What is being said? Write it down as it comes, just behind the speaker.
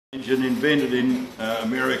Engine invented in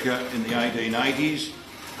America in the 1880s,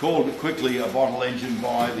 called quickly a bottle engine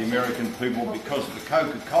by the American people because the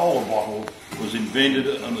Coca-Cola bottle was invented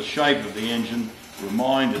and the shape of the engine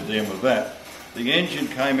reminded them of that. The engine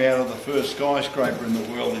came out of the first skyscraper in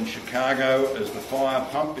the world in Chicago as the fire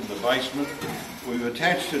pump in the basement. We've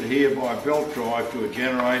attached it here by belt drive to a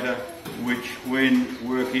generator which, when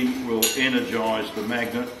working, will energise the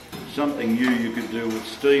magnet. Something new you could do with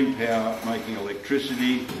steam power making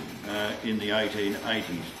electricity in the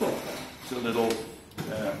 1880s. It's a little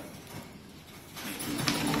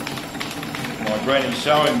my granny's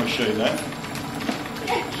sewing machine, that.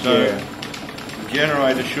 So the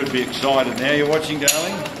generator should be excited now. You're watching,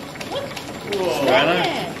 darling? Whoa.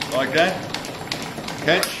 Anna, like that?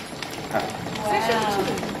 Catch? Wow.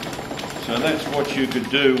 So that's what you could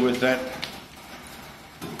do with that.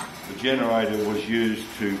 The generator was used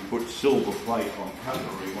to put silver plate on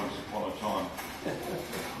cutlery once upon a time.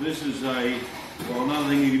 This is another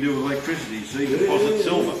thing you can do with electricity, see, deposit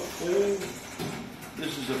silver.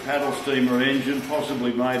 This is a paddle steamer engine,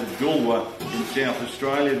 possibly made at Goolwa in South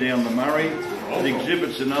Australia, down the Murray. It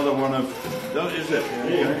exhibits another one of,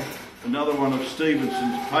 another one of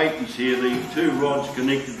Stephenson's patents here, the two rods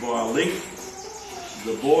connected by a link.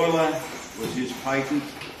 The boiler was his patent.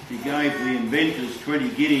 He gave the inventors 20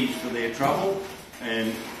 guineas for their trouble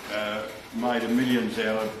and made millions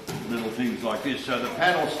out of little things like this. So the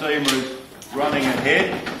paddle steamer is running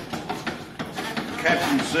ahead. The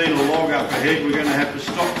captain's seen a log up ahead. We're going to have to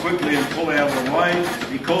stop quickly and pull out of the way.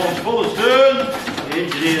 He calls full astern. The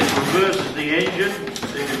engineer reverses the engine.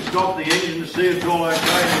 They can stop the engine to see it's all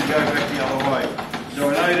okay and go back the other way. So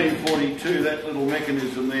in 1842, that little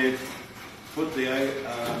mechanism there put the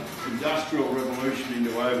industrial revolution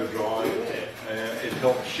into overdrive. It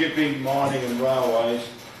helped shipping, mining and railways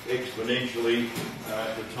exponentially.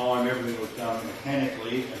 At the time everything was done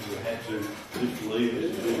mechanically and you had to lift levers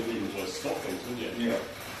and do things like stop things, didn't you? Yeah,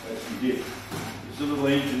 as you did. It's a little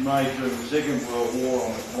engine made during the Second World War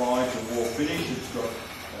on the fly to war finish. It's got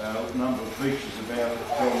a number of features about it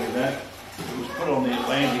that tell me that. It was put on the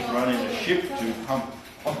Atlantic run in a ship to pump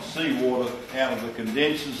hot seawater out of the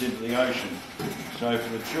condensers into the ocean. So for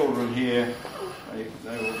the children here, they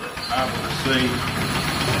were able to see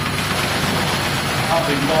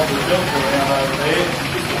pumping bottled milk around over there,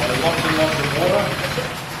 lots and lots of water.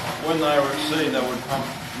 When they were at sea, they would pump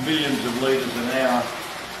millions of litres an hour.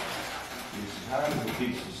 It's hard for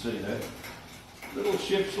kids to see that. Little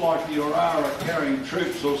ships like the Aurora carrying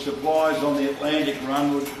troops or supplies on the Atlantic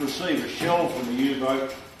run would receive a shell from the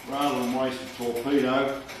U-boat rather than waste a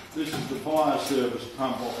torpedo. This is the fire service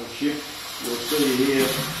pump off a ship. You'll see here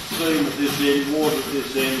steam at this end, water at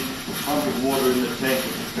this end, pumping water in the tank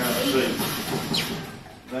that you can't see.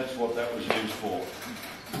 That's what that was used for.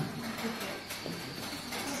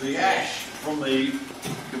 The ash from the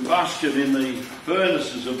combustion in the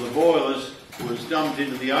furnaces of the boilers was dumped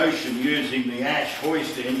into the ocean using the ash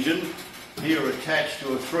hoist engine, here attached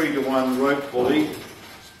to a 3-to-1 rope pulley.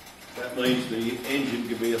 That means the engine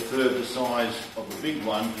can be a third the size of the big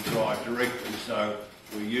one to drive directly, so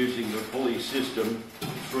we're using the pulley system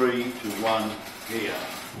 3-to-1 here.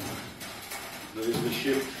 There's the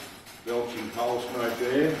ship belching coal smoke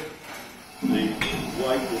there. The weight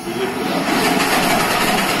will be lifted up.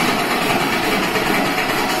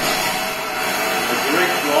 A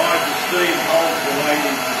direct drive, the steam holds the weight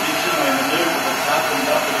in position. They manoeuvre the cup and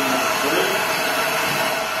dump it into the fluid.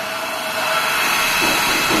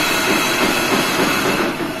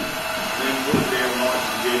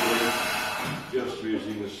 Just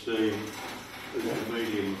using the steam as a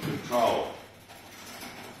medium control.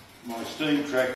 My steam track